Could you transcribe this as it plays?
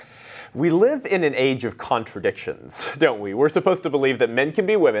We live in an age of contradictions, don't we? We're supposed to believe that men can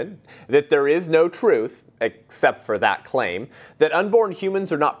be women, that there is no truth, except for that claim, that unborn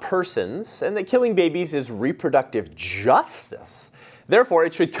humans are not persons, and that killing babies is reproductive justice. Therefore,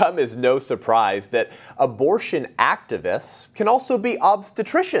 it should come as no surprise that abortion activists can also be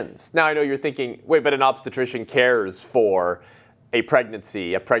obstetricians. Now, I know you're thinking, wait, but an obstetrician cares for a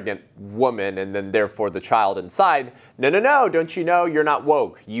pregnancy, a pregnant woman, and then therefore the child inside. No, don't you know you're not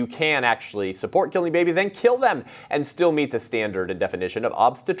woke? You can actually support killing babies and kill them and still meet the standard and definition of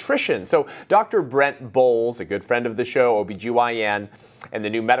obstetrician. So Dr. Brent Bowles, a good friend of the show, OBGYN, and the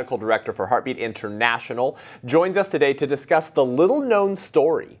new medical director for Heartbeat International, joins us today to discuss the little-known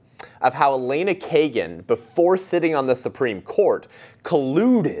story of how Elena Kagan, before sitting on the Supreme Court,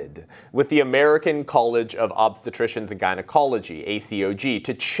 colluded with the American College of Obstetricians and Gynecology, ACOG,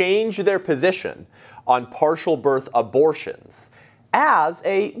 to change their position on partial birth abortions as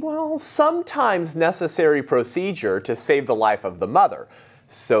a, sometimes necessary procedure to save the life of the mother,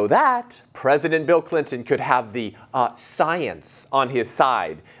 so that President Bill Clinton could have the science on his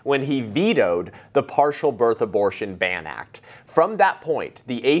side when he vetoed the Partial Birth Abortion Ban Act. From that point,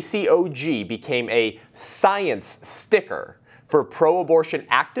 the ACOG became a science sticker for pro-abortion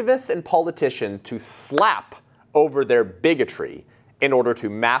activists and politicians to slap over their bigotry in order to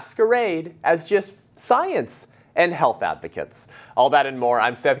masquerade as just science and health advocates. All that and more.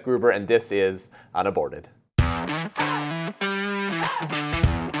 I'm Seth Gruber, and this is Unaborted.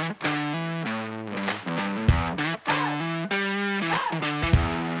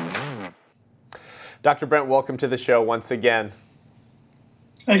 Dr. Brent, welcome to the show once again.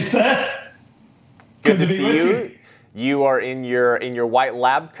 Hey, Seth. Good to see you. You are in your white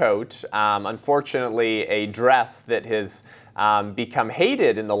lab coat. Unfortunately, a dress that has become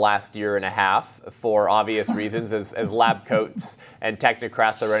hated in the last year and a half for obvious reasons, as lab coats and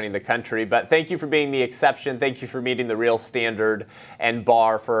technocrats are running the country. But thank you for being the exception. Thank you for meeting the real standard and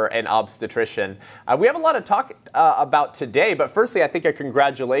bar for an obstetrician. We have a lot to talk about today, but firstly, I think a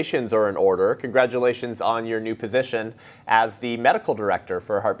congratulations are in order. Congratulations on your new position as the medical director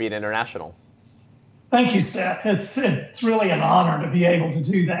for Heartbeat International. Thank you, Seth. It's really an honor to be able to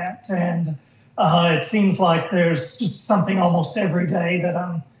do that. And it seems like there's just something almost every day that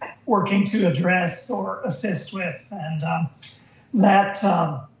I'm working to address or assist with. And that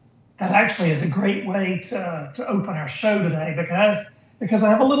actually is a great way to open our show today because I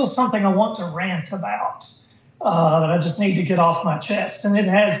have a little something I want to rant about that I just need to get off my chest. And it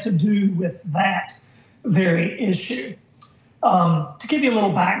has to do with that very issue. To give you a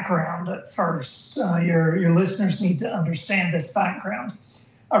little background at first, your listeners need to understand this background.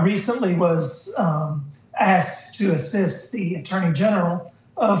 I recently was asked to assist the Attorney General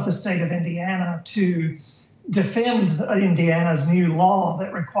of the state of Indiana to defend Indiana's new law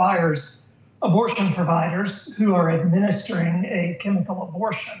that requires abortion providers who are administering a chemical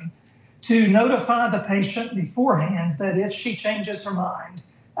abortion to notify the patient beforehand that if she changes her mind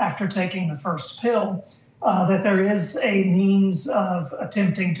after taking the first pill, that there is a means of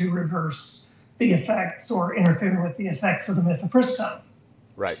attempting to reverse the effects or interfere with the effects of the mifepristone.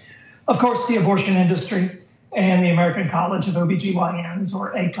 Right. Of course, the abortion industry and the American College of OBGYNs,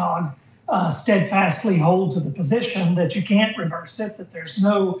 or ACOG, steadfastly hold to the position that you can't reverse it, that there's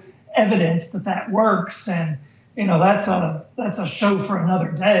no evidence that works. And, that's a show for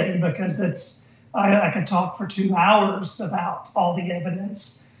another day because I could talk for 2 hours about all the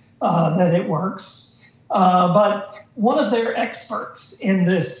evidence that it works. But one of their experts in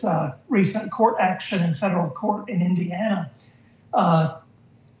this recent court action in federal court in Indiana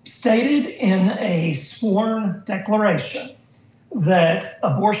stated in a sworn declaration that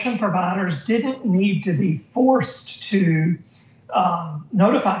abortion providers didn't need to be forced to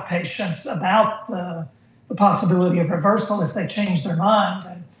notify patients about the possibility of reversal if they change their mind.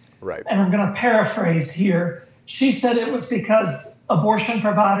 Right. And I'm going to paraphrase here. She said it was because abortion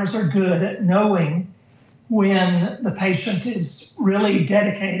providers are good at knowing when the patient is really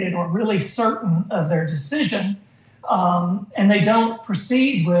dedicated or really certain of their decision, and they don't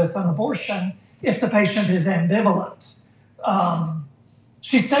proceed with an abortion if the patient is ambivalent.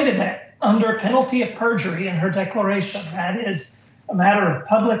 She stated that under penalty of perjury in her declaration. That is a matter of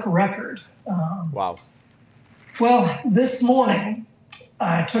public record. Wow. Well, this morning,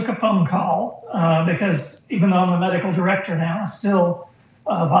 I took a phone call because even though I'm a medical director now, I still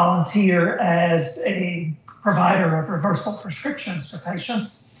volunteer as a provider of reversal prescriptions for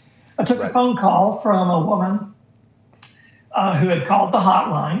patients. I took a phone call from a woman who had called the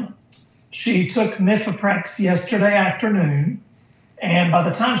hotline. She took Mifeprex yesterday afternoon, and by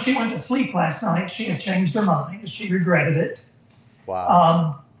the time she went to sleep last night, she had changed her mind. She regretted it.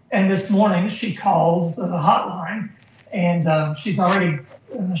 Wow. And this morning she called the hotline, and she's already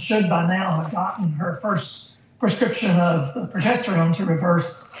should by now have gotten her first prescription of the progesterone to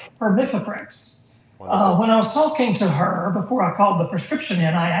reverse her Mifeprex. When I was talking to her before I called the prescription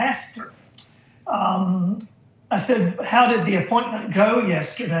in, I asked her, I said, "How did the appointment go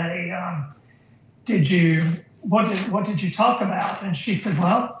yesterday? What did you talk about?" And she said,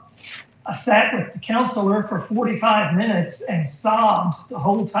 "Well, I sat with the counselor for 45 minutes and sobbed the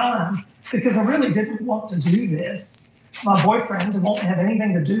whole time because I really didn't want to do this. My boyfriend won't have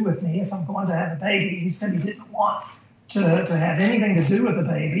anything to do with me if I'm going to have a baby. He said he didn't want to have anything to do with the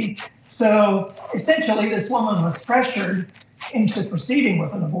baby." So essentially, this woman was pressured into proceeding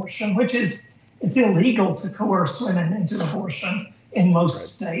with an abortion, which is, it's illegal to coerce women into abortion in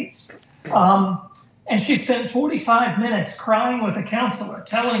most states. And she spent 45 minutes crying with the counselor,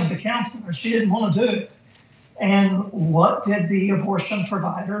 telling the counselor she didn't want to do it. And what did the abortion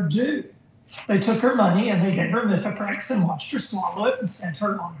provider do? They took her money and they gave her Mifeprex and watched her swallow it and sent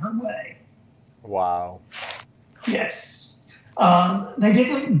her on her way. Wow. Yes. They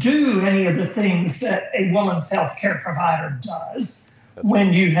didn't do any of the things that a woman's health care provider does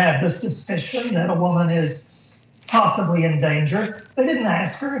when you have the suspicion that a woman is possibly in danger. They didn't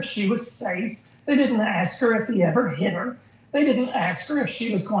ask her if she was safe. They didn't ask her if he ever hit her. They didn't ask her if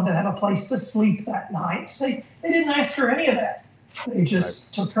she was going to have a place to sleep that night. They didn't ask her any of that. They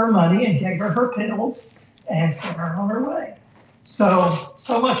just took her money and gave her pills and sent her on her way. So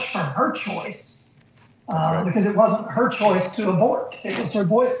much for her choice, because it wasn't her choice to abort. It was her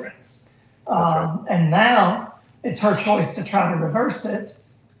boyfriend's. And now it's her choice to try to reverse it.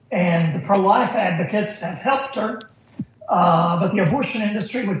 And the pro-life advocates have helped her. But the abortion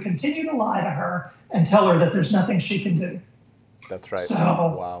industry would continue to lie to her and tell her that there's nothing she can do. That's right. So,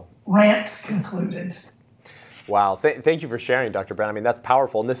 wow. Rant concluded. Wow. Thank you for sharing, Dr. Brown. I mean, that's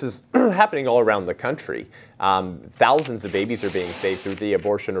powerful. And this is happening all around the country. Thousands of babies are being saved through the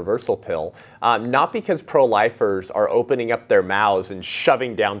abortion reversal pill, not because pro-lifers are opening up their mouths and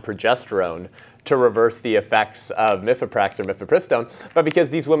shoving down progesterone to reverse the effects of Mifeprex or mifepristone, but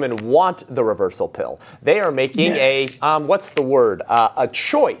because these women want the reversal pill. They are making a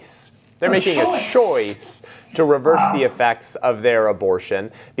choice. They're making a choice to reverse the effects of their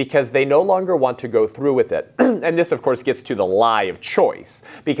abortion because they no longer want to go through with it. And this, of course, gets to the lie of choice,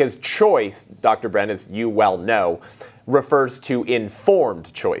 because choice, Dr. Bren, as you well know, refers to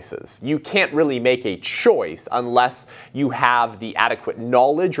informed choices. You can't really make a choice unless you have the adequate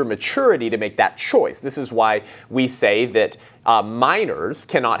knowledge or maturity to make that choice. This is why we say that minors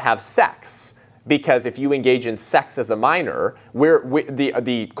cannot have sex. Because if you engage in sex as a minor,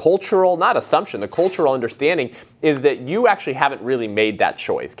 the cultural, not assumption, the cultural understanding is that you actually haven't really made that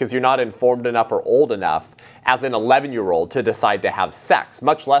choice because you're not informed enough or old enough as an 11-year-old to decide to have sex,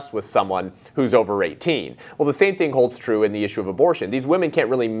 much less with someone who's over 18. Well, the same thing holds true in the issue of abortion. These women can't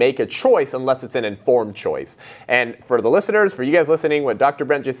really make a choice unless it's an informed choice. And for the listeners, for you guys listening, what Dr.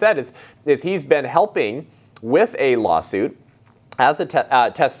 Brent just said is he's been helping with a lawsuit as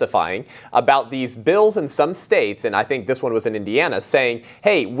testifying about these bills in some states, and I think this one was in Indiana, saying,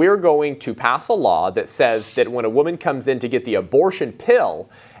 hey, we're going to pass a law that says that when a woman comes in to get the abortion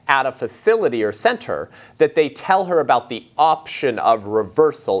pill at a facility or center, that they tell her about the option of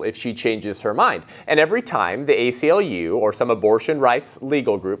reversal if she changes her mind. And every time the ACLU or some abortion rights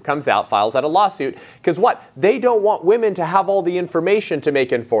legal group comes out, files out a lawsuit, because what? They don't want women to have all the information to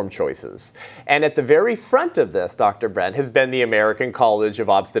make informed choices. And at the very front of this, Dr. Brent, has been the American College of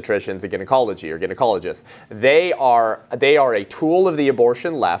Obstetricians and Gynecology, or gynecologists. They are a tool of the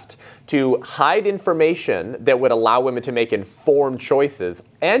abortion left to hide information that would allow women to make informed choices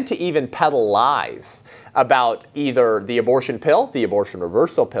and to even peddle lies about either the abortion pill, the abortion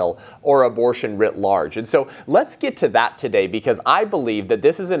reversal pill, or abortion writ large. And so let's get to that today, because I believe that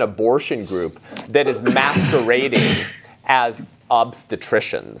this is an abortion group that is masquerading as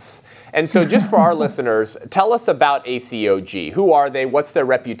obstetricians. And so just for our listeners, tell us about ACOG. Who are they? What's their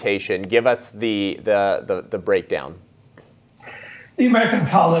reputation? Give us the breakdown. The American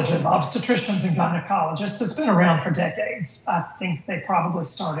College of Obstetricians and Gynecologists has been around for decades. I think they probably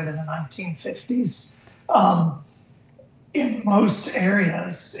started in the 1950s. In most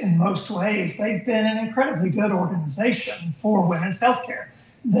areas, in most ways, they've been an incredibly good organization for women's healthcare.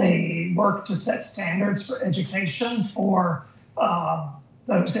 They work to set standards for education for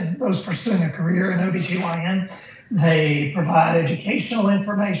those pursuing a career in OBGYN. They provide educational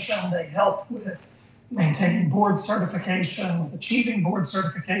information. They help with maintaining board certification, with achieving board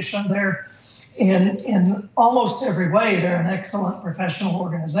certification. They're in almost every way, they're an excellent professional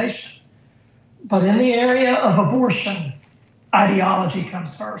organization. But in the area of abortion, ideology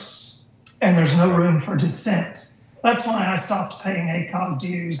comes first, and there's no room for dissent. That's why I stopped paying ACOG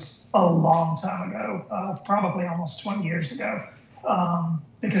dues a long time ago, probably almost 20 years ago.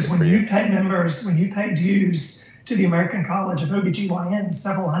 Because when you pay dues to the American College of OBGYN,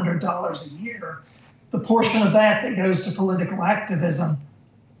 several $100s a year, the portion of that goes to political activism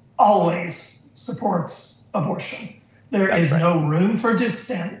always supports abortion. There is no room for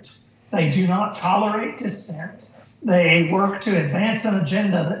dissent. They do not tolerate dissent. They work to advance an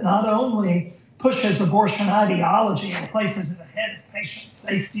agenda that not only pushes abortion ideology and places it ahead of patient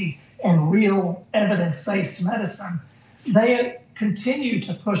safety and real evidence-based medicine, they continue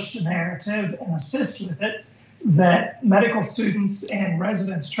to push the narrative and assist with it that medical students and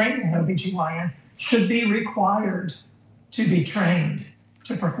residents training in OBGYN should be required to be trained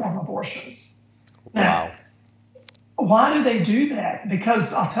to perform abortions. Wow. Now, why do they do that?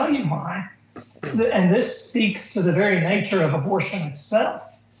 Because I'll tell you why, and this speaks to the very nature of abortion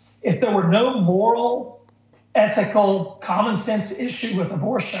itself. If there were no moral, ethical, common sense issue with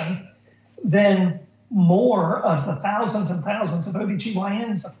abortion, then more of the thousands and thousands of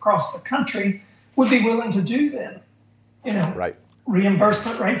OBGYNs across the country would be willing to do them. Right.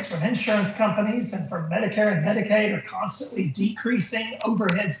 Reimbursement rates from insurance companies and from Medicare and Medicaid are constantly decreasing,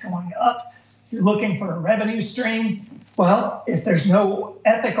 overheads going up. You're looking for a revenue stream. Well, if there's no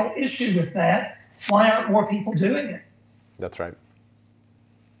ethical issue with that, why aren't more people doing it? That's right.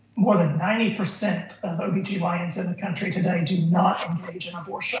 More than 90% of OBGYNs in the country today do not engage in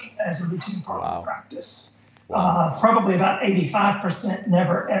abortion as a routine part of practice. Wow. Probably about 85%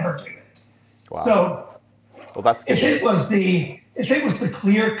 never, ever do it. Wow. So that's good. If it was the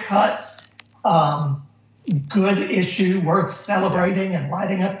clear-cut, good issue worth celebrating and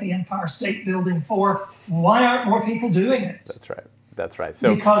lighting up the Empire State Building for, why aren't more people doing it? That's right.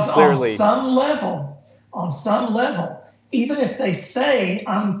 So because clearly, on some level, even if they say,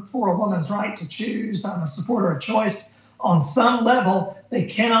 I'm for a woman's right to choose, I'm a supporter of choice, on some level, they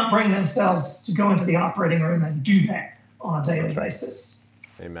cannot bring themselves to go into the operating room and do that on a daily basis.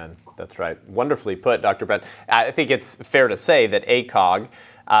 Amen. That's right. Wonderfully put, Dr. Brent. I think it's fair to say that ACOG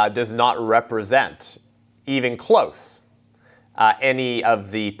does not represent, even close, any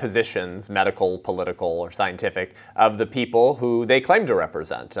of the positions, medical, political, or scientific, of the people who they claim to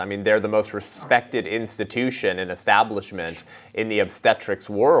represent. I mean, they're the most respected institution and establishment in the obstetrics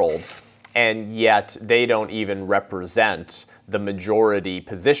world, and yet they don't even represent the majority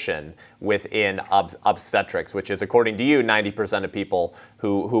position within obstetrics, which is, according to you, 90% of people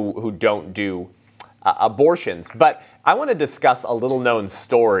who don't do abortions. But I want to discuss a little-known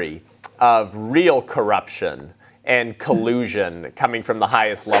story of real corruption and collusion coming from the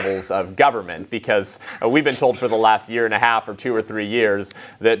highest levels of government, because we've been told for the last year and a half or 2 or 3 years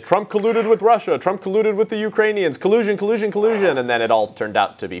that Trump colluded with Russia, Trump colluded with the Ukrainians, collusion, and then it all turned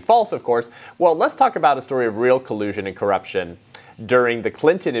out to be false, of course. Well, let's talk about a story of real collusion and corruption during the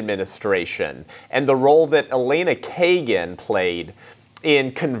Clinton administration and the role that Elena Kagan played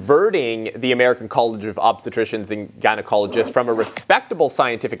in converting the American College of Obstetricians and Gynecologists from a respectable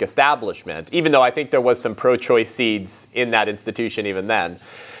scientific establishment, even though I think there was some pro-choice seeds in that institution even then,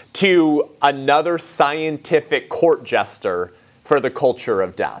 to another scientific court jester for the culture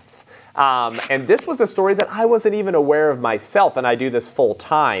of death. And this was a story that I wasn't even aware of myself, and I do this full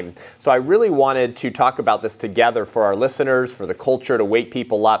time. So I really wanted to talk about this together for our listeners, for the culture, to wake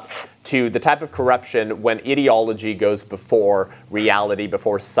people up to the type of corruption when ideology goes before reality,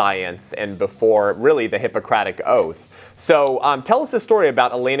 before science, and before really the Hippocratic Oath. So tell us a story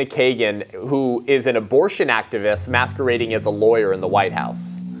about Elena Kagan, who is an abortion activist masquerading as a lawyer in the White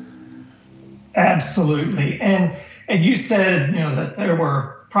House. Absolutely. And you said, that there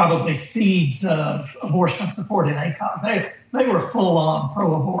were probably seeds of abortion support in ACOG. They were full-on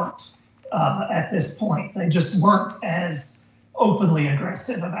pro-abort at this point. They just weren't as openly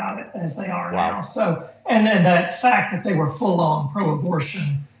aggressive about it as they are now. So, and that fact that they were full-on pro-abortion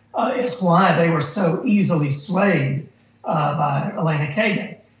is why they were so easily swayed by Elena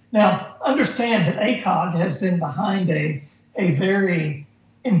Kagan. Now, understand that ACOG has been behind a very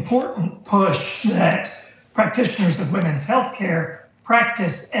important push that practitioners of women's health care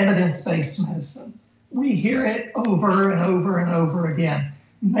practice evidence-based medicine. We hear it over and over and over again.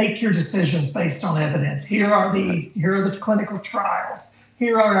 Make your decisions based on evidence. Here are the clinical trials.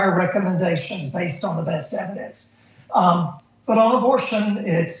 Here are our recommendations based on the best evidence. But on abortion,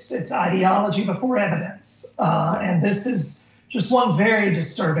 it's ideology before evidence. And this is just one very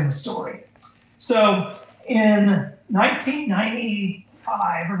disturbing story. So in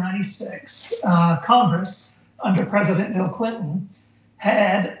 1995 or 96, Congress, under President Bill Clinton,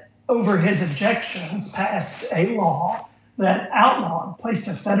 had, over his objections, passed a law that placed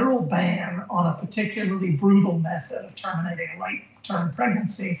a federal ban on a particularly brutal method of terminating a late-term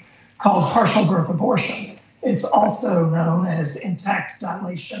pregnancy called partial birth abortion. It's also known as intact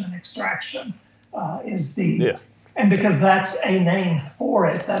dilation and extraction, and because that's a name for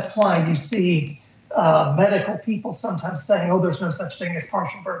it, that's why you see medical people sometimes saying, oh, there's no such thing as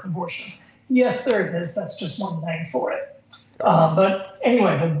partial birth abortion. Yes, there is. That's just one name for it. But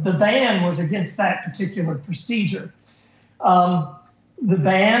anyway, the ban was against that particular procedure. The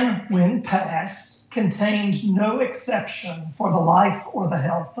ban, when passed, contained no exception for the life or the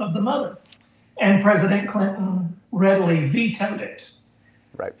health of the mother. And President Clinton readily vetoed it.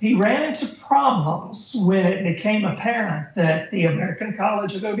 Right. He ran into problems when it became apparent that the American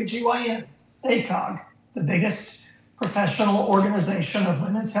College of OBGYN, ACOG, the biggest professional organization of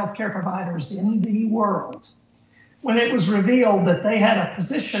women's healthcare providers in the world, when it was revealed that they had a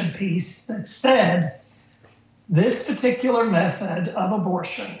position piece that said this particular method of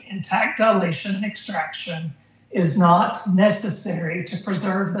abortion, intact dilation and extraction, is not necessary to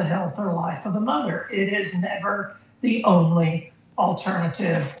preserve the health or life of the mother. It is never the only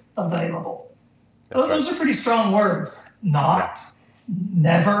alternative available. Well, those are pretty strong words. Not,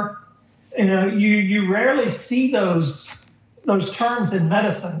 never. You rarely see those terms in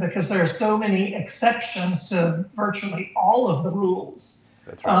medicine because there are so many exceptions to virtually all of the rules.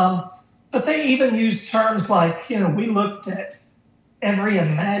 That's right. But they even use terms like, we looked at every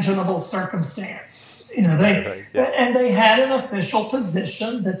imaginable circumstance. And they had an official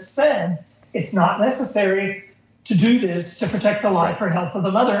position that said it's not necessary to do this to protect the life or health of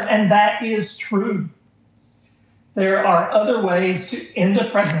the mother, and that is true. There are other ways to end a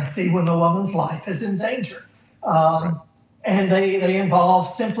pregnancy when the woman's life is in danger. And they involve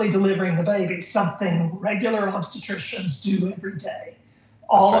simply delivering the baby, something regular obstetricians do every day.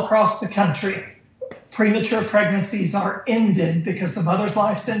 All across the country, premature pregnancies are ended because the mother's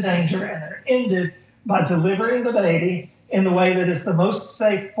life's in danger, and they're ended by delivering the baby in the way that is the most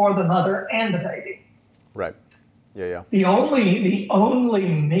safe for the mother and the baby. Right. Yeah. The only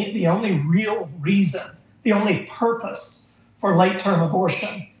real reason, the only purpose for late-term abortion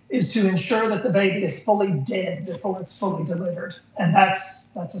is to ensure that the baby is fully dead before it's fully delivered. And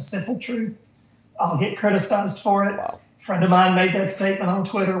that's a simple truth. I'll get criticized for it. Wow. A friend of mine made that statement on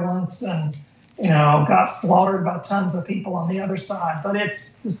Twitter once and, got slaughtered by tons of people on the other side. But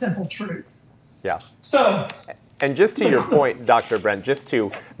it's the simple truth. Yeah. So, and just to your point, Dr. Brent, just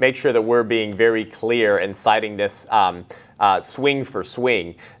to make sure that we're being very clear and citing this swing for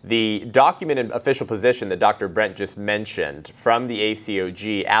swing, the documented official position that Dr. Brent just mentioned from the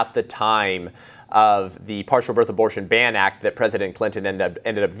ACOG at the time of the Partial Birth Abortion Ban Act that President Clinton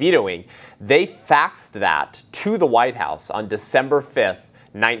ended up vetoing, they faxed that to the White House on December 5th,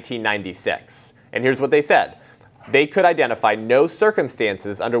 1996. And here's what they said. They could identify no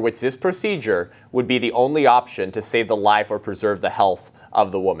circumstances under which this procedure would be the only option to save the life or preserve the health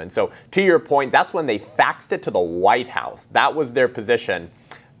of the woman. So to your point, that's when they faxed it to the White House. That was their position.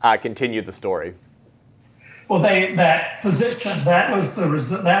 Continue the story. Well, that position,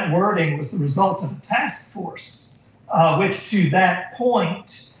 that wording was the result of a task force, which to that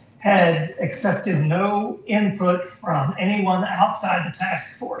point had accepted no input from anyone outside the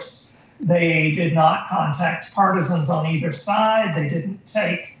task force. They did not contact partisans on either side. They didn't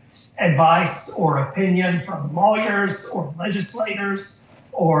take advice or opinion from lawyers or legislators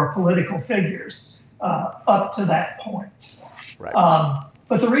or political figures up to that point. Right.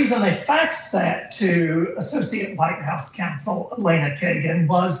 But the reason they faxed that to Associate White House Counsel Elena Kagan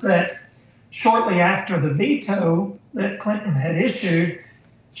was that shortly after the veto that Clinton had issued,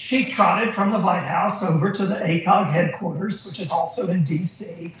 she trotted from the White House over to the ACOG headquarters, which is also in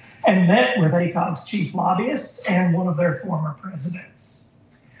D.C., and met with ACOG's chief lobbyist and one of their former presidents.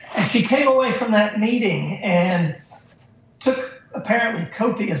 And she came away from that meeting and took apparently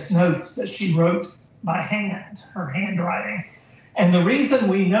copious notes that she wrote by hand, her handwriting. And the reason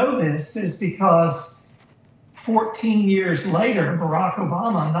we know this is because 14 years later, Barack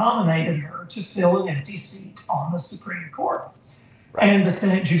Obama nominated her to fill an empty seat on the Supreme Court. Right. And the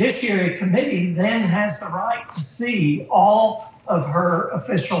Senate Judiciary Committee then has the right to see all of her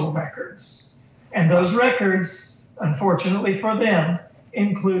official records. And those records, unfortunately for them,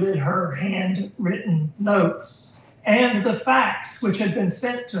 included her handwritten notes and the facts which had been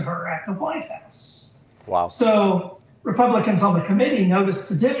sent to her at the White House. Wow. So Republicans on the committee noticed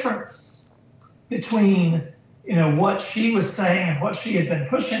the difference between, what she was saying and what she had been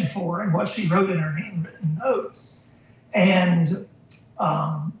pushing for and what she wrote in her handwritten notes and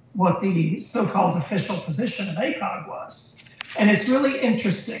what the so-called official position of ACOG was. And it's really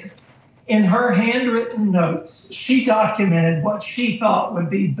interesting. in her handwritten notes, she documented what she thought would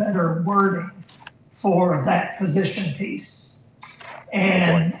be better wording for that position piece.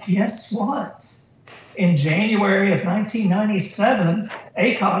 And guess what? In January of 1997,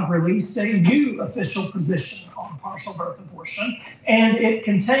 ACOG released a new official position on partial birth abortion, and it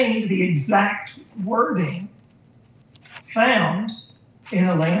contained the exact wording found in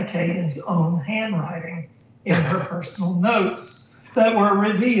Elena Kagan's own handwriting in her personal notes that were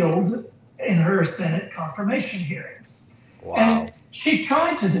revealed in her Senate confirmation hearings. Wow. And she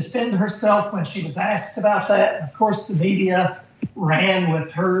tried to defend herself when she was asked about that. And of course, the media ran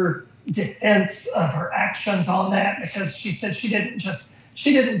with her defense of her actions on that because she said she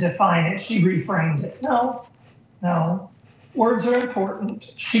didn't define it, she reframed it. No, words are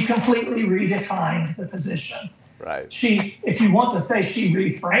important. She completely redefined the position. Right. If you want to say she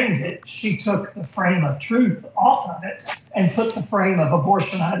reframed it, she took the frame of truth off of it and put the frame of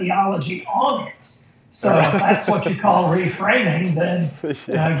abortion ideology on it. So if that's what you call reframing, then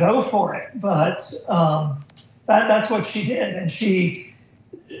go for it. But that's what she did. And she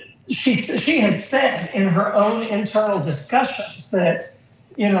had said in her own internal discussions that,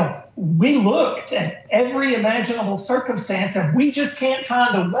 we looked at every imaginable circumstance and we just can't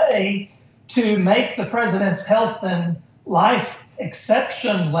find a way to make the president's health and life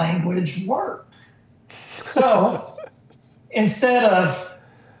exception language work. So instead of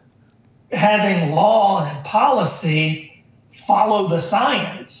having law and policy follow the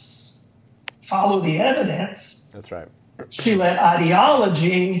science, follow the evidence. That's right. She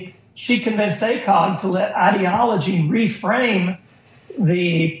convinced ACOG to let ideology reframe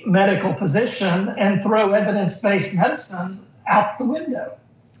the medical position and throw evidence-based medicine out the window.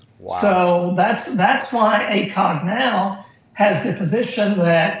 Wow. So that's why ACOG now has the position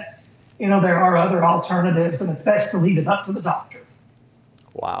that, there are other alternatives and it's best to leave it up to the doctor.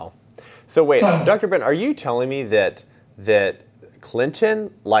 Wow. So wait, Dr. Brent, are you telling me that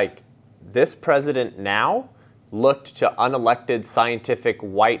Clinton, like this president now, looked to unelected scientific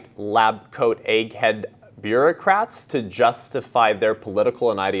white lab coat egghead bureaucrats to justify their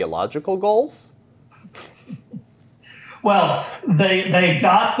political and ideological goals? Well, they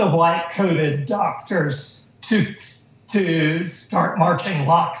got the white-coated doctors to start marching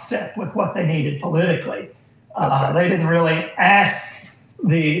lockstep with what they needed politically. Right. They didn't really ask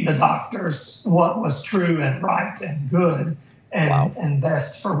the doctors what was true and right and good and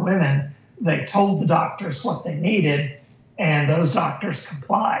best for women. They told the doctors what they needed, and those doctors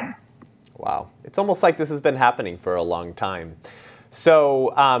complied. Wow. It's almost like this has been happening for a long time.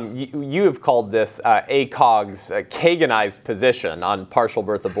 So you have called this ACOG's Kaganized position on partial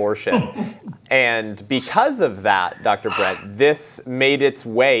birth abortion. And because of that, Dr. Brent, this made its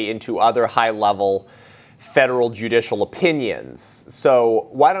way into other high-level federal judicial opinions. So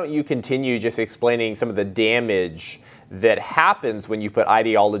why don't you continue just explaining some of the damage that happens when you put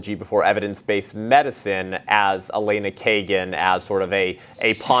ideology before evidence-based medicine, as Elena Kagan, as sort of a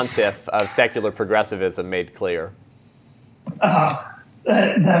pontiff of secular progressivism, made clear?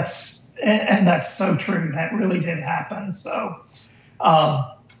 That's so true. That really did happen. So,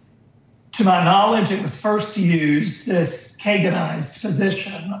 to my knowledge, it was first used, this Kaganized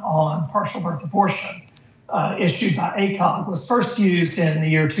position on partial birth abortion issued by ACOG was first used in the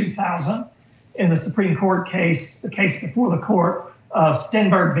year 2000 in the Supreme Court case, the case before the court of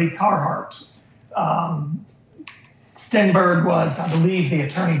Stenberg v. Carhart. Stenberg was, I believe, the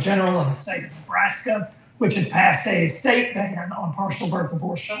Attorney General of the state of Nebraska, which had passed a state ban on partial birth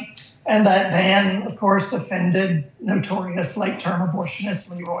abortion. And that ban, of course, offended notorious late-term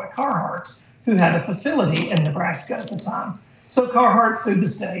abortionist Leroy Carhart, who had a facility in Nebraska at the time. So Carhart sued the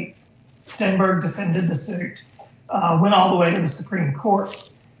state. Stenberg defended the suit, went all the way to the Supreme Court.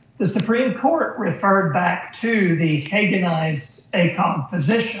 The Supreme Court referred back to the Kaganized ACOG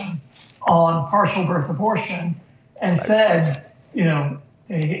position on partial birth abortion and said,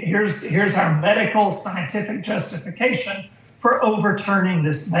 here's our medical scientific justification for overturning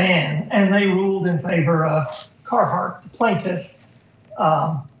this ban. And they ruled in favor of Carhart, the plaintiff,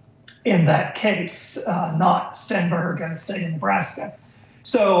 in that case, not Stenberg and the state of Nebraska.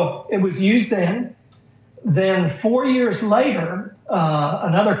 So it was used then. Then 4 years later,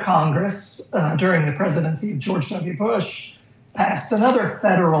 another Congress, during the presidency of George W. Bush, passed another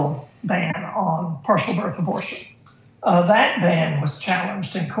federal ban on partial birth abortion. That ban was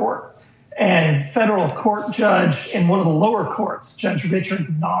challenged in court. And federal court judge in one of the lower courts, Judge Richard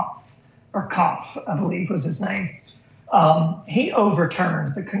Kopf, I believe was his name, he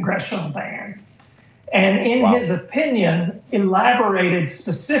overturned the congressional ban. And in his opinion, elaborated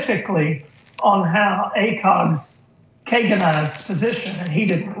specifically on how ACOG's Kaganized position, and he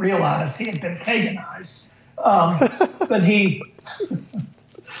didn't realize he had been Kaganized. But he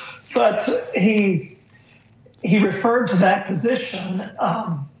referred to that position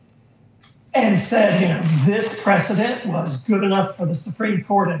and said, this precedent was good enough for the Supreme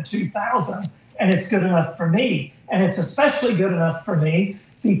Court in 2000, and it's good enough for me. And it's especially good enough for me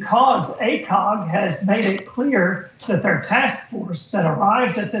because ACOG has made it clear that their task force that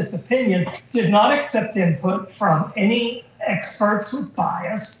arrived at this opinion did not accept input from any experts with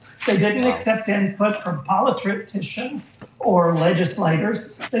bias. They didn't accept input from politicians or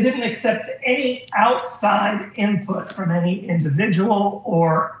legislators. They didn't accept any outside input from any individual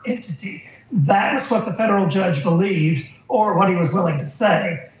or entity. That is what the federal judge believed, or what he was willing to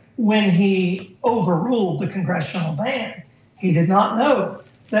say, when he overruled the congressional ban. He did not know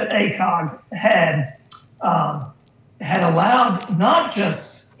that ACOG had allowed not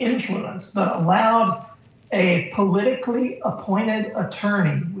just influence, but allowed a politically appointed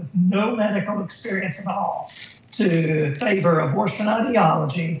attorney with no medical experience at all to favor abortion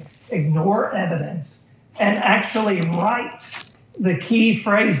ideology, ignore evidence, and actually write the key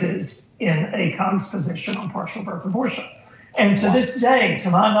phrases in ACOG's position on partial birth abortion. And to this day, to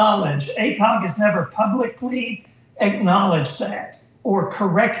my knowledge, ACOG has never publicly acknowledged that or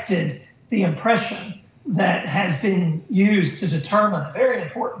corrected the impression that has been used to determine very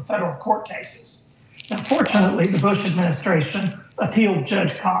important federal court cases. Now, fortunately, the Bush administration appealed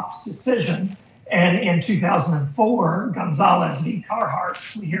Judge Cox's decision, and in 2004, Gonzalez v. Carhart,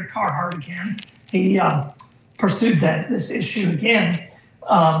 we hear Carhart again, he pursued this issue again.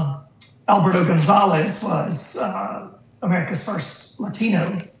 Alberto Gonzalez was America's first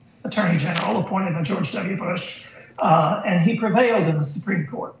Latino attorney general appointed by George W. Bush, and he prevailed in the Supreme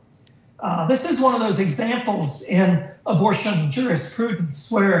Court. This is one of those examples in abortion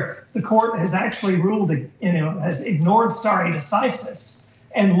jurisprudence where the court has actually ruled, has ignored stare decisis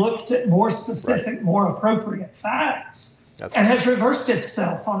and looked at more specific, more appropriate facts, and has reversed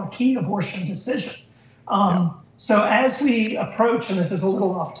itself on a key abortion decision. So as we approach, and this is a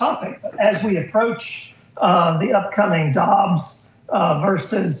little off topic, but as we approach the upcoming Dobbs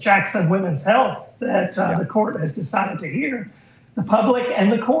versus Jackson Women's Health that the court has decided to hear, the public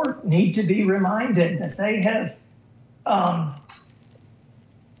and the court need to be reminded that they have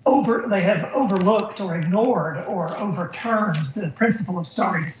overlooked or ignored or overturned the principle of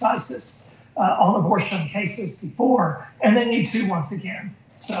stare decisis on abortion cases before, and they need to once again.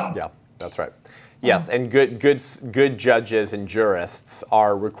 So yeah, that's right. Yes, and good judges and jurists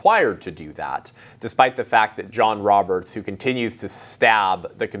are required to do that, despite the fact that John Roberts, who continues to stab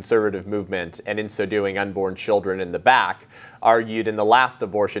the conservative movement and in so doing unborn children in the back, argued in the last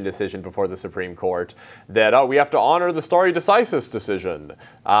abortion decision before the Supreme Court that, we have to honor the stare decisis decision.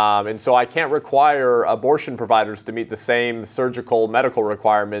 And so I can't require abortion providers to meet the same surgical medical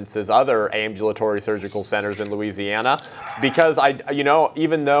requirements as other ambulatory surgical centers in Louisiana, because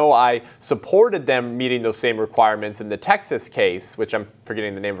even though I supported them meeting those same requirements in the Texas case, which I'm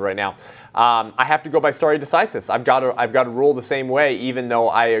forgetting the name of right now, I have to go by stare decisis. I've got to rule the same way, even though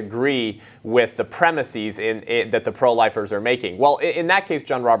I agree with the premises that the pro-lifers are making. Well, in that case,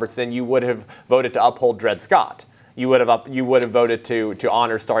 John Roberts, then you would have voted to uphold Dred Scott. You would have voted to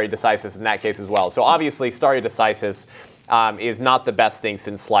honor stare decisis in that case as well. So obviously, stare decisis is not the best thing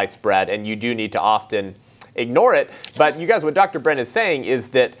since sliced bread, and you do need to often ignore it. But you guys, what Dr. Brent is saying is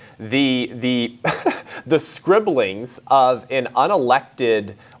that the the scribblings of an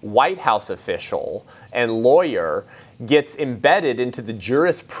unelected White House official and lawyer gets embedded into the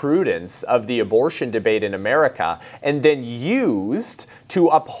jurisprudence of the abortion debate in America and then used to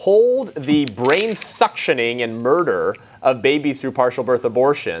uphold the brain suctioning and murder of babies through partial birth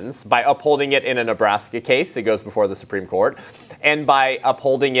abortions by upholding it in a Nebraska case. It goes before the Supreme Court, and by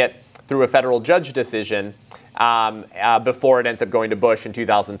upholding it through a federal judge decision before it ends up going to Bush in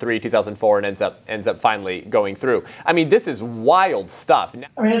 2003, 2004, and ends up finally going through. I mean, this is wild stuff.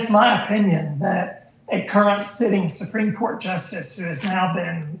 I mean, it's my opinion that a current sitting Supreme Court justice who has now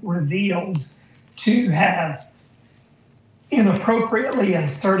been revealed to have inappropriately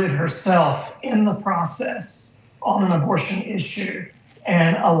inserted herself in the process on an abortion issue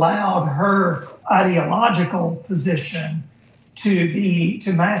and allowed her ideological position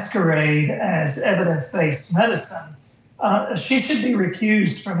to masquerade as evidence-based medicine, she should be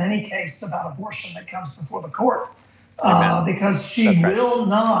recused from any case about abortion that comes before the court, because she will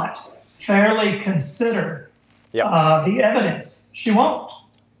not fairly consider the evidence. She won't.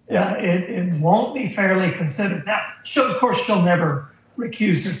 It won't be fairly considered. Now, of course, she'll never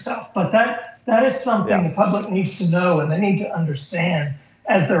recuse herself, but that is something the public needs to know, and they need to understand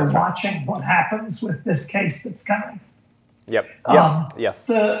as they're watching what happens with this case that's coming. Yep. Yes.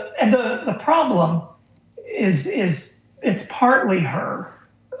 The problem is it's partly her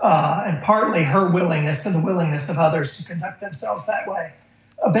and partly her willingness and the willingness of others to conduct themselves that way.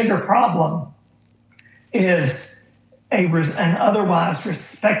 A bigger problem is an otherwise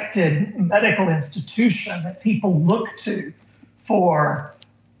respected medical institution that people look to for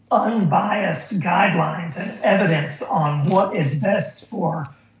unbiased guidelines and evidence on what is best for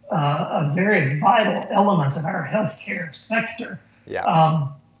a very vital element of our healthcare sector. Yeah.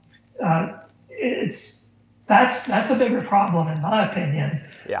 That's a bigger problem in my opinion.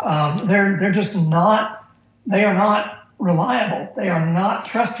 Yeah. They're just not. They are not reliable. They are not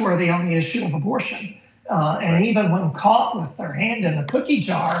trustworthy on the issue of abortion. And even when caught with their hand in the cookie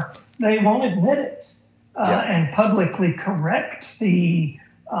jar, they won't admit it and publicly correct the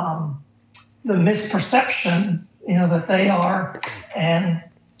misperception, that they are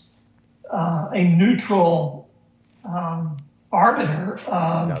a neutral arbiter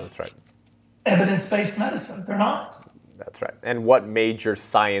of that's right. evidence-based medicine. They're not. That's right. And what major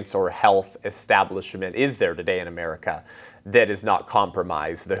science or health establishment is there today in America that is not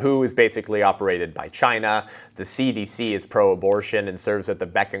compromised? The WHO is basically operated by China. The CDC is pro-abortion and serves at the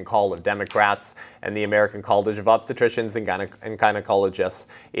beck and call of Democrats. And the American College of Obstetricians and Gynecologists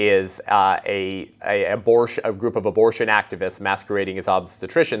is a group of abortion activists masquerading as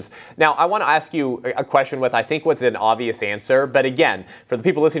obstetricians. Now, I want to ask you a question with, I think, what's an obvious answer. But again, for the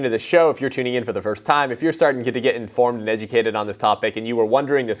people listening to this show, if you're tuning in for the first time, if you're starting to get informed and educated on this topic and you were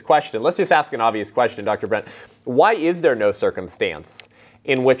wondering this question, let's just ask an obvious question, Dr. Brent. Why is there no circumstance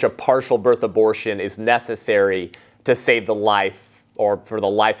in which a partial birth abortion is necessary to save the life or for the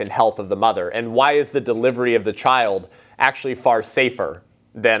life and health of the mother? And why is the delivery of the child actually far safer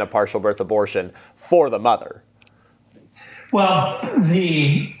than a partial birth abortion for the mother? Well,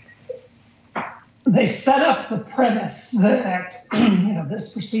 they set up the premise that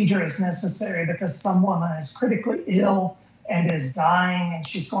this procedure is necessary because some woman is critically ill and is dying, and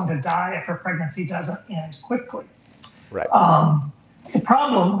she's going to die if her pregnancy doesn't end quickly. Right. The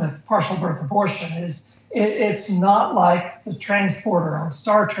problem with partial birth abortion is it's not like the transporter on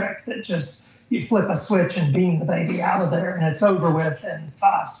Star Trek that just you flip a switch and beam the baby out of there and it's over with in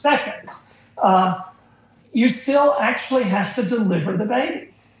 5 seconds. You still actually have to deliver the baby.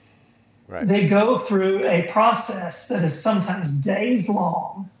 Right. They go through a process that is sometimes days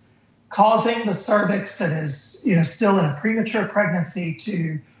long, causing the cervix that is still in a premature pregnancy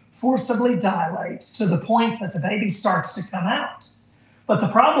to forcibly dilate to the point that the baby starts to come out. But the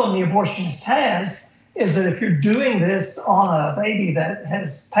problem the abortionist has is that if you're doing this on a baby that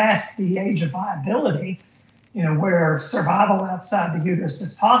has passed the age of viability, where survival outside the uterus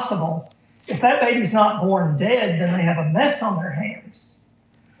is possible, if that baby's not born dead, then they have a mess on their hands.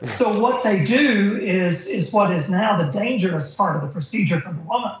 So what they do is what is now the dangerous part of the procedure for the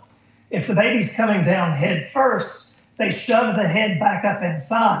woman. If the baby's coming down head first, they shove the head back up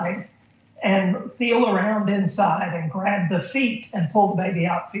inside and feel around inside and grab the feet and pull the baby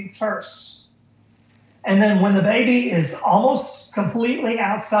out feet first. And then when the baby is almost completely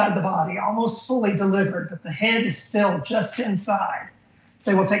outside the body, almost fully delivered, but the head is still just inside,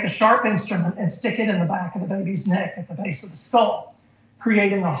 they will take a sharp instrument and stick it in the back of the baby's neck at the base of the skull,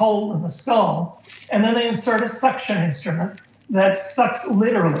 creating a hole in the skull. And then they insert a suction instrument that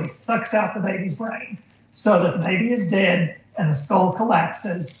literally sucks out the baby's brain so that the baby is dead and the skull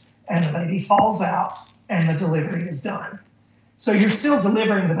collapses and the baby falls out and the delivery is done. So you're still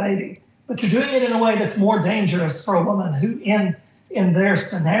delivering the baby, but you're doing it in a way that's more dangerous for a woman who in their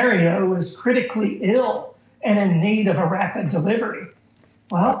scenario is critically ill and in need of a rapid delivery.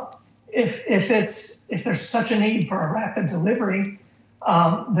 Well, if there's such a need for a rapid delivery,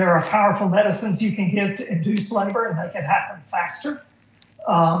 there are powerful medicines you can give to induce labor and make it happen faster.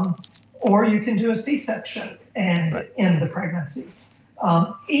 Or you can do a C-section and end the pregnancy.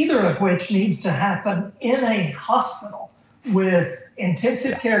 Either of which needs to happen in a hospital with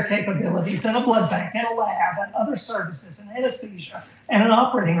intensive care capabilities and a blood bank and a lab and other services and anesthesia and an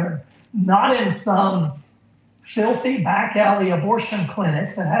operating room, not in some filthy back alley abortion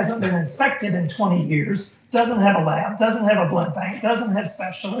clinic that hasn't been inspected in 20 years, doesn't have a lab, doesn't have a blood bank, doesn't have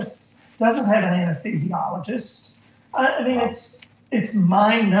specialists, doesn't have an anesthesiologist. I mean, it's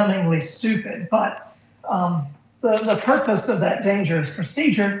mind-numbingly stupid, but the purpose of that dangerous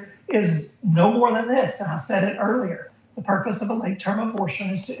procedure is no more than this, and I said it earlier. The purpose of a late-term abortion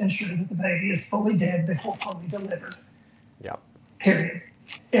is to ensure that the baby is fully dead before fully delivered. Yeah. Period.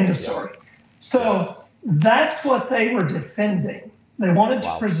 End of story. So that's what they were defending. They wanted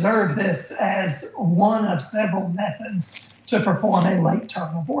to preserve this as one of several methods to perform a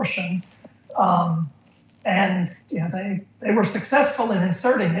late-term abortion. And they were successful in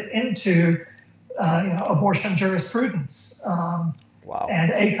inserting it into abortion jurisprudence. Wow.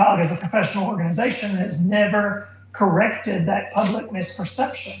 And ACOG, as a professional organization, has never corrected that public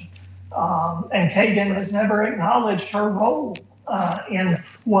misperception. And Kagan has never acknowledged her role in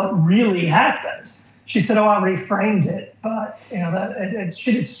what really happened. She said, "Oh, I reframed it," but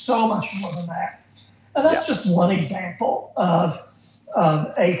she did so much more than that. And that's just one example of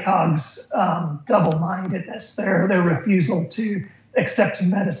ACOG's double-mindedness, their refusal to accept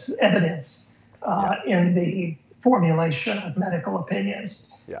evidence in the formulation of medical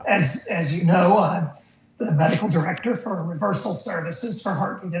opinions. Yeah. As you know, I'm the medical director for reversal services for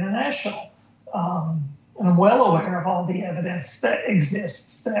Heartbeat International. And I'm well aware of all the evidence that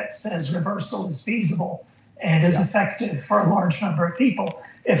exists that says reversal is feasible and is effective for a large number of people.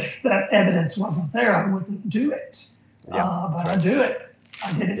 If that evidence wasn't there, I wouldn't do it. But I do it.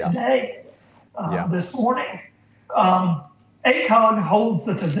 I did it today, this morning. ACOG holds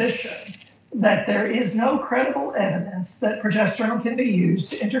the position that there is no credible evidence that progesterone can be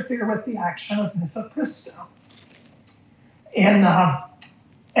used to interfere with the action of mifepristone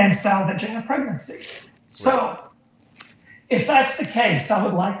and salvaging a pregnancy. So, if that's the case, I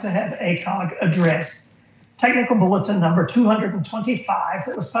would like to have ACOG address Technical Bulletin number 225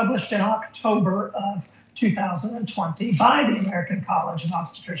 that was published in October of 2020 by the American College of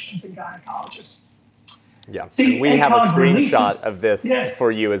Obstetricians and Gynecologists. Yeah, See, we have a ACOG screenshot of this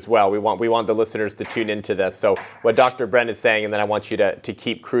for you as well. We want the listeners to tune into this. So what Dr. Brent is saying, and then I want you to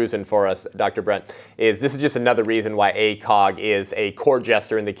keep cruising for us, Dr. Brent, is this is just another reason why ACOG is a court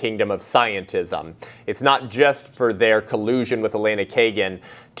jester in the kingdom of scientism. It's not just for their collusion with Elena Kagan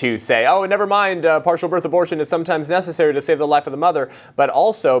to say, oh, never mind, partial birth abortion is sometimes necessary to save the life of the mother, but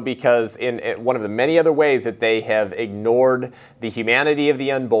also because in one of the many other ways that they have ignored the humanity of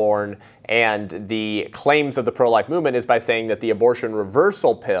the unborn and the claims of the pro-life movement is by saying that the abortion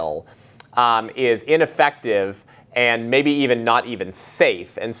reversal pill is ineffective and maybe even not even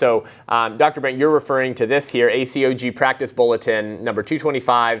safe. And so, Dr. Brent, you're referring to this here, ACOG Practice Bulletin number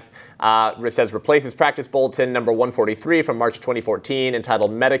 225. It says replaces Practice Bulletin number 143 from March 2014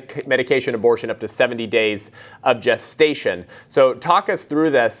 entitled Medication Abortion Up to 70 Days of Gestation. So talk us through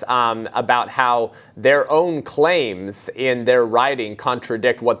this about how their own claims in their writing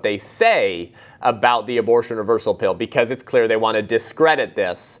contradict what they say about the abortion reversal pill, because it's clear they want to discredit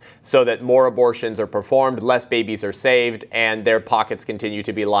this so that more abortions are performed, less babies are saved, and their pockets continue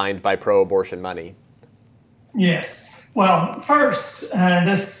to be lined by pro-abortion money. Yes. Well, first,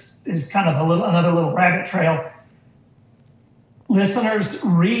 this is kind of another little rabbit trail. Listeners,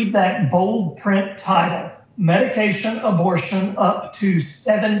 read that bold print title, Medication Abortion Up to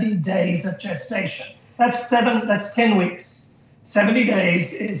 70 Days of Gestation. That's 10 weeks. 70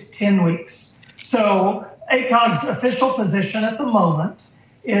 days is 10 weeks. So ACOG's official position at the moment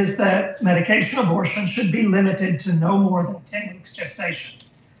is that medication abortion should be limited to no more than 10 weeks gestation.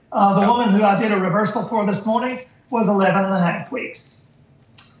 The woman who I did a reversal for this morning was 11 and a half weeks.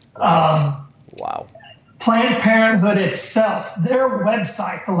 Wow. Planned Parenthood itself, their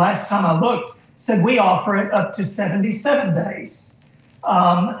website, the last time I looked, said we offer it up to 77 days.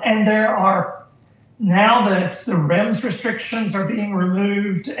 And there are, now that the REMS restrictions are being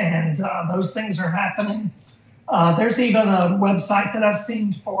removed and those things are happening, there's even a website that I've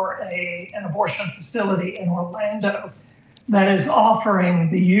seen for an abortion facility in Orlando that is offering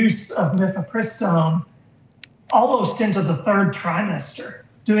the use of mifepristone almost into the third trimester,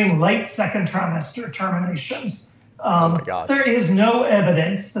 doing late second trimester terminations. Oh my gosh. There is no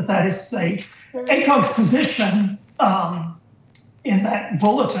evidence that is safe. ACOG's position in that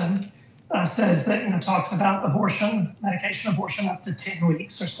bulletin says that, talks about abortion, medication abortion up to 10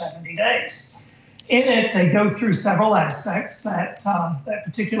 weeks or 70 days. In it, they go through several aspects. That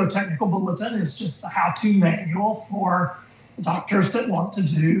particular technical bulletin is just a how-to manual for doctors that want to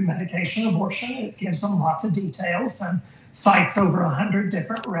do medication abortion. It gives them lots of details and cites over 100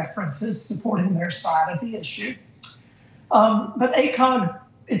 different references supporting their side of the issue. But ACOG,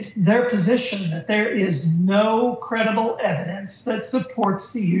 it's their position that there is no credible evidence that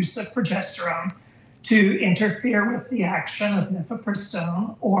supports the use of progesterone to interfere with the action of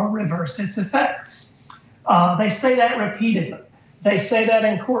mifepristone or reverse its effects. They say that repeatedly. They say that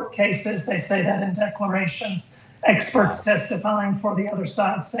in court cases. They say that in declarations. Experts testifying for the other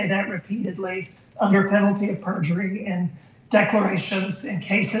side say that repeatedly under penalty of perjury in declarations in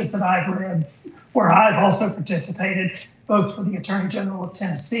cases that I've read where I've also participated, both for the Attorney General of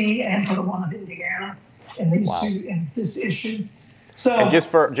Tennessee and for the one of Indiana in these in this issue. So, and just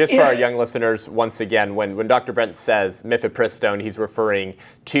for our young listeners, once again, when Dr. Brent says mifepristone, he's referring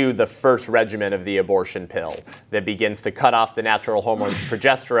to the first regimen of the abortion pill that begins to cut off the natural hormone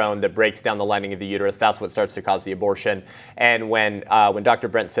progesterone that breaks down the lining of the uterus. That's what starts to cause the abortion. And when Dr.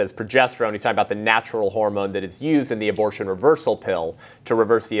 Brent says progesterone, he's talking about the natural hormone that is used in the abortion reversal pill to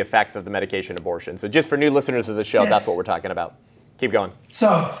reverse the effects of the medication abortion. So just for new listeners of the show, yes. That's what we're talking about. Keep going.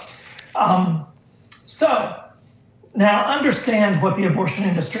 So now understand what the abortion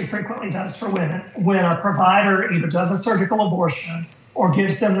industry frequently does for women. When a provider either does a surgical abortion or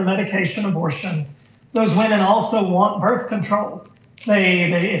gives them the medication abortion, those women also want birth control.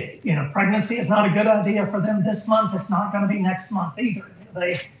 If pregnancy is not a good idea for them this month, it's not going to be next month either.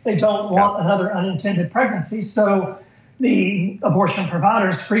 They don't want another unintended pregnancy. So the abortion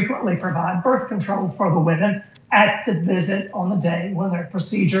providers frequently provide birth control for the women at the visit on the day when their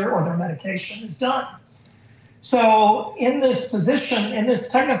procedure or their medication is done. So in this position, in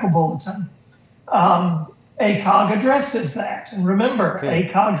this technical bulletin, ACOG addresses that. And remember,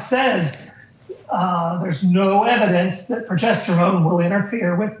 ACOG says there's no evidence that progesterone will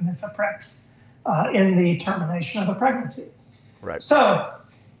interfere with mifeprex in the termination of a pregnancy. Right. So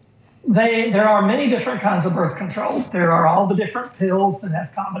there are many different kinds of birth control. There are all the different pills that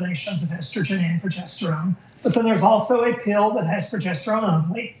have combinations of estrogen and progesterone. But then there's also a pill that has progesterone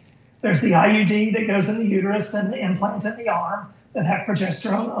only. There's the IUD that goes in the uterus and the implant in the arm that have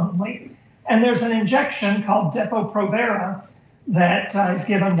progesterone only. And there's an injection called Depo-Provera that is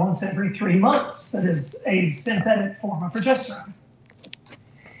given once every 3 months that is a synthetic form of progesterone.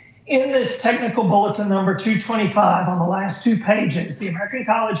 In this technical bulletin number 225 on the last 2 pages, the American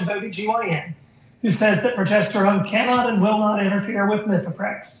College of OBGYN, who says that progesterone cannot and will not interfere with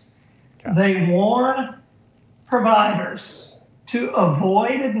mifeprex, they warn providers to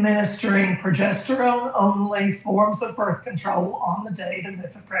avoid administering progesterone-only forms of birth control on the day that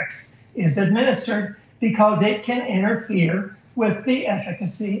mifeprex is administered because it can interfere with the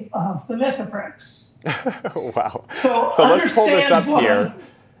efficacy of the mifeprex. Wow. So let's pull this up here.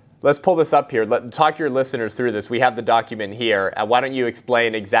 Let's pull this up here. Talk your listeners through this. We have the document here. Why don't you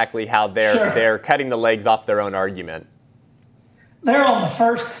explain exactly how they're cutting the legs off their own argument? They're on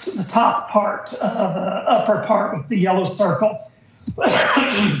the top part of the upper part with the yellow circle.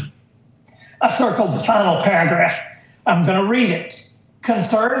 I circled the final paragraph. I'm going to read it.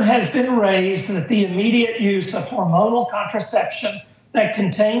 Concern has been raised that the immediate use of hormonal contraception that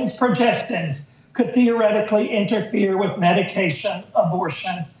contains progestins could theoretically interfere with medication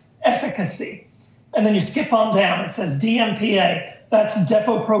abortion efficacy. And then you skip on down. It says DMPA. That's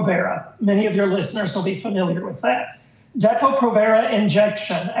Depo-Provera. Many of your listeners will be familiar with that. Depo-Provera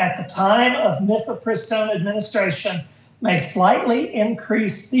injection at the time of mifepristone administration may slightly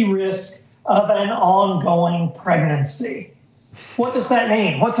increase the risk of an ongoing pregnancy. What does that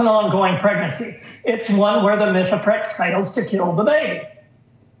mean? What's an ongoing pregnancy? It's one where the mifeprex fails to kill the baby.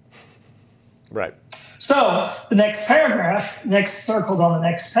 Right. So the next paragraph, next circled on the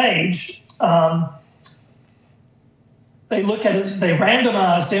next page, they look at it, they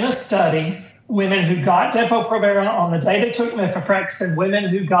randomized in a study women who got Depo-Provera on the day they took mifeprex and women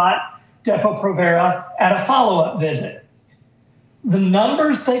who got Depo-Provera at a follow-up visit. The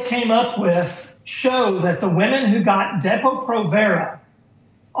numbers they came up with show that the women who got Depo-Provera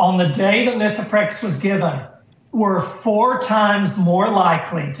on the day the mifeprex was given were 4 times more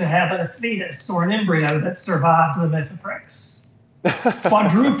likely to have a fetus or an embryo that survived the mifeprex.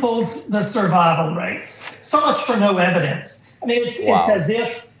 Quadrupled the survival rates. So much for no evidence. I mean, it's as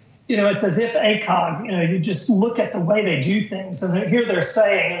if ACOG, you just look at the way they do things, and here they're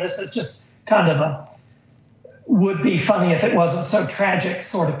saying, and this is just kind of a would be funny if it wasn't so tragic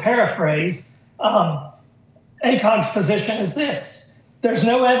sort of paraphrase. ACOG's position is this. There's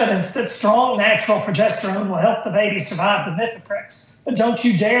no evidence that strong natural progesterone will help the baby survive the mifeprex. But don't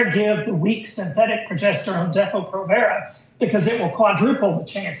you dare give the weak synthetic progesterone Depo-Provera because it will quadruple the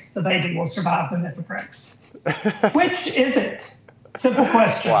chance the baby will survive the mifeprex. Which is it? Simple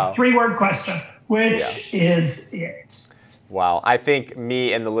question. Wow. 3-word question. Which is it? Wow. I think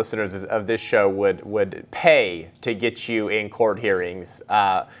me and the listeners of this show would pay to get you in court hearings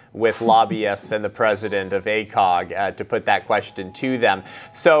with lobbyists and the president of ACOG to put that question to them.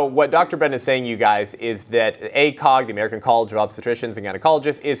 So what Dr. Brent is saying, you guys, is that ACOG, the American College of Obstetricians and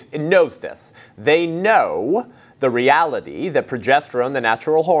Gynecologists, knows this. They know the reality that progesterone, the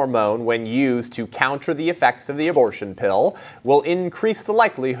natural hormone, when used to counter the effects of the abortion pill, will increase the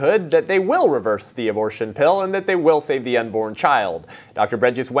likelihood that they will reverse the abortion pill and that they will save the unborn child. Dr.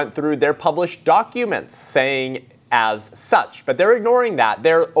 Brent just went through their published documents saying as such. But they're ignoring that.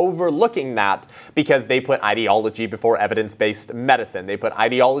 They're overlooking that because they put ideology before evidence-based medicine. They put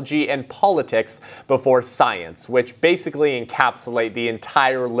ideology and politics before science, which basically encapsulate the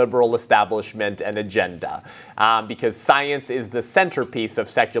entire liberal establishment and agenda. Because science is the centerpiece of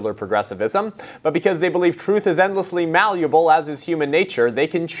secular progressivism, but because they believe truth is endlessly malleable, as is human nature, they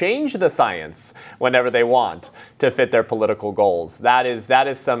can change the science whenever they want to fit their political goals. That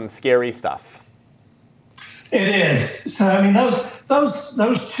is some scary stuff. It is. So, I mean,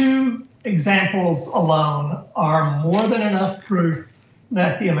 those two examples alone are more than enough proof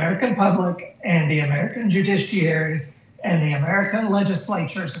that the American public and the American judiciary and the American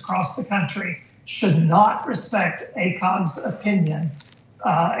legislatures across the country should not respect ACOG's opinion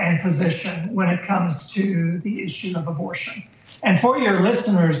and position when it comes to the issue of abortion. And for your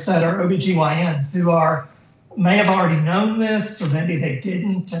listeners that are OBGYNs who may have already known this, or maybe they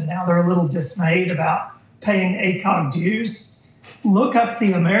didn't, and now they're a little dismayed about paying ACOG dues, look up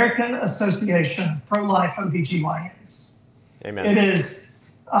the American Association of Pro-Life OBGYNs. Amen. It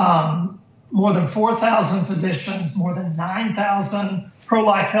is more than 4,000 physicians, more than 9,000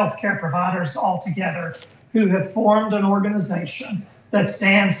 pro-life healthcare providers altogether who have formed an organization that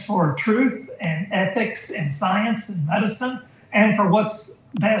stands for truth and ethics in science and medicine and for what's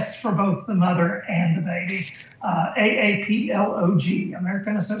best for both the mother and the baby. AAPLOG,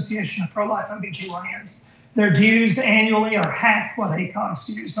 American Association of Pro-Life OBGYNs. Their dues annually are half what ACOG's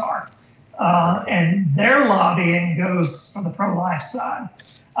dues are. And their lobbying goes from the pro-life side.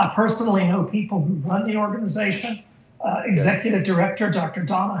 I personally know people who run the organization. Executive Director Dr.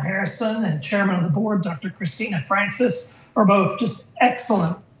 Donna Harrison and Chairman of the Board Dr. Christina Francis are both just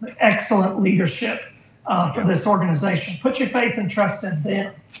excellent leadership for this organization. Put your faith and trust in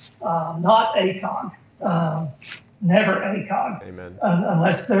them, not ACOG. Never ACOG. Amen.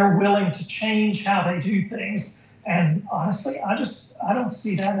 Unless they're willing to change how they do things. And honestly, I don't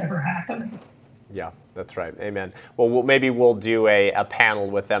see that ever happening. Yeah, that's right. Amen. Well, maybe we'll do a panel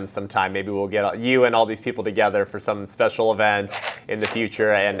with them sometime. Maybe we'll get you and all these people together for some special event in the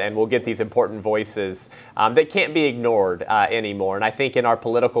future, and we'll get these important voices that can't be ignored anymore. And I think in our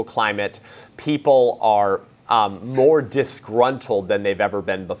political climate, people are more disgruntled than they've ever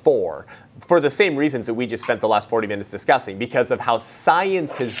been before, for the same reasons that we just spent the last 40 minutes discussing, because of how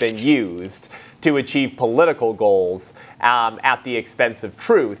science has been used to achieve political goals at the expense of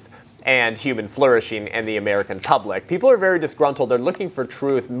truth and human flourishing and the American public. People are very disgruntled. They're looking for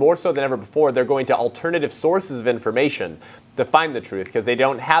truth more so than ever before. They're going to alternative sources of information to find the truth because they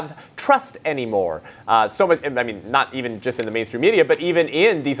don't have trust anymore. So much, I mean, not even just in the mainstream media, but even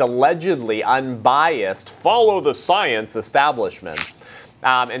in these allegedly unbiased, follow the science establishments.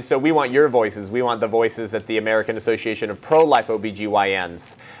 And so we want your voices. We want the voices at the American Association of Pro-Life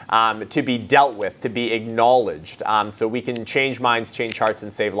OBGYNs to be dealt with, to be acknowledged, so we can change minds, change hearts,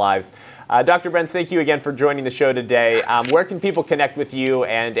 and save lives. Dr. Brenz, thank you again for joining the show today. Where can people connect with you,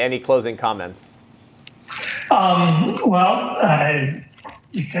 and any closing comments?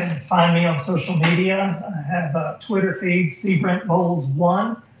 You can find me on social media. I have a Twitter feed,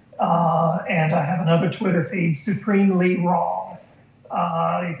 CBrentBowles1, and I have another Twitter feed, Supremely Wrong.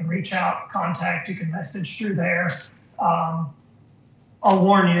 You can reach out, contact, you can message through there. I'll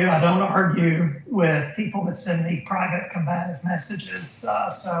warn you, I don't argue with people that send me private combative messages,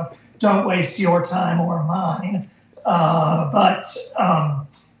 so don't waste your time or mine. But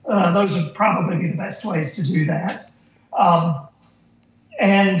those would probably be the best ways to do that.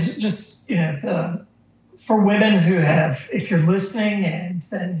 And just, for women who have, if you're listening and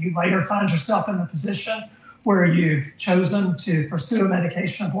then you later find yourself in the position where you've chosen to pursue a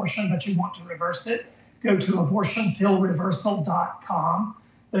medication abortion, but you want to reverse it, go to abortionpillreversal.com.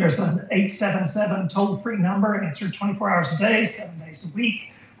 There's an 877 toll-free number answered 24 hours a day, 7 days a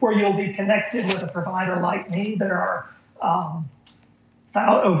week, where you'll be connected with a provider like me. There are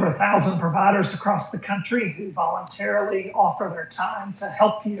over 1,000 providers across the country who voluntarily offer their time to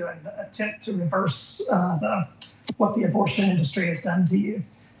help you and attempt to reverse what the abortion industry has done to you.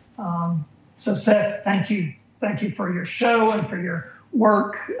 So Seth, thank you. Thank you for your show and for your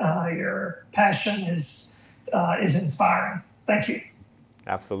work. Your passion is inspiring. Thank you.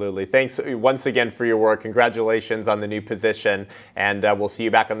 Absolutely. Thanks once again for your work. Congratulations on the new position, and we'll see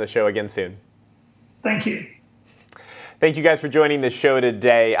you back on the show again soon. Thank you. Thank you guys for joining the show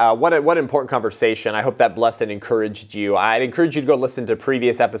today. What an important conversation. I hope that blessed and encouraged you. I'd encourage you to go listen to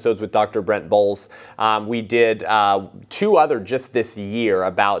previous episodes with Dr. Brent Bowles. We did 2 other just this year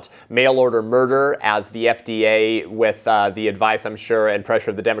about mail order murder, as the FDA, with the advice, I'm sure, and pressure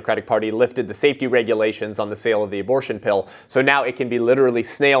of the Democratic Party, lifted the safety regulations on the sale of the abortion pill. So now it can be literally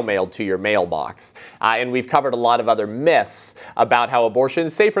snail mailed to your mailbox. And we've covered a lot of other myths about how abortion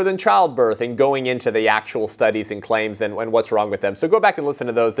is safer than childbirth, and going into the actual studies and claims and what's wrong with them. So go back and listen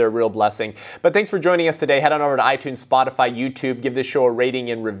to those. They're a real blessing. But thanks for joining us today. Head on over to iTunes, Spotify, YouTube. Give this show a rating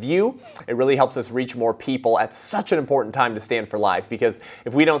and review. It really helps us reach more people at such an important time to stand for life, because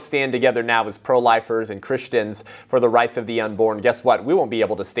if we don't stand together now as pro-lifers and Christians for the rights of the unborn, guess what? We won't be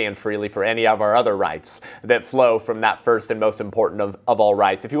able to stand freely for any of our other rights that flow from that first and most important of all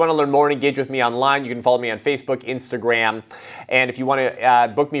rights. If you want to learn more and engage with me online, you can follow me on Facebook, Instagram, and if you want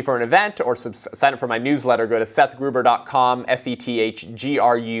to book me for an event or sign up for my newsletter, go to SethGruber.com,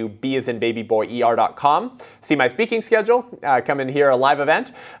 SETHGRUB as in baby boy, ER.com. See my speaking schedule, come and hear a live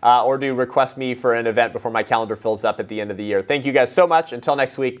event, or do request me for an event before my calendar fills up at the end of the year. Thank you guys so much. Until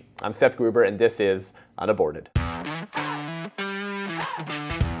next week, I'm Seth Gruber, and this is Unaborted.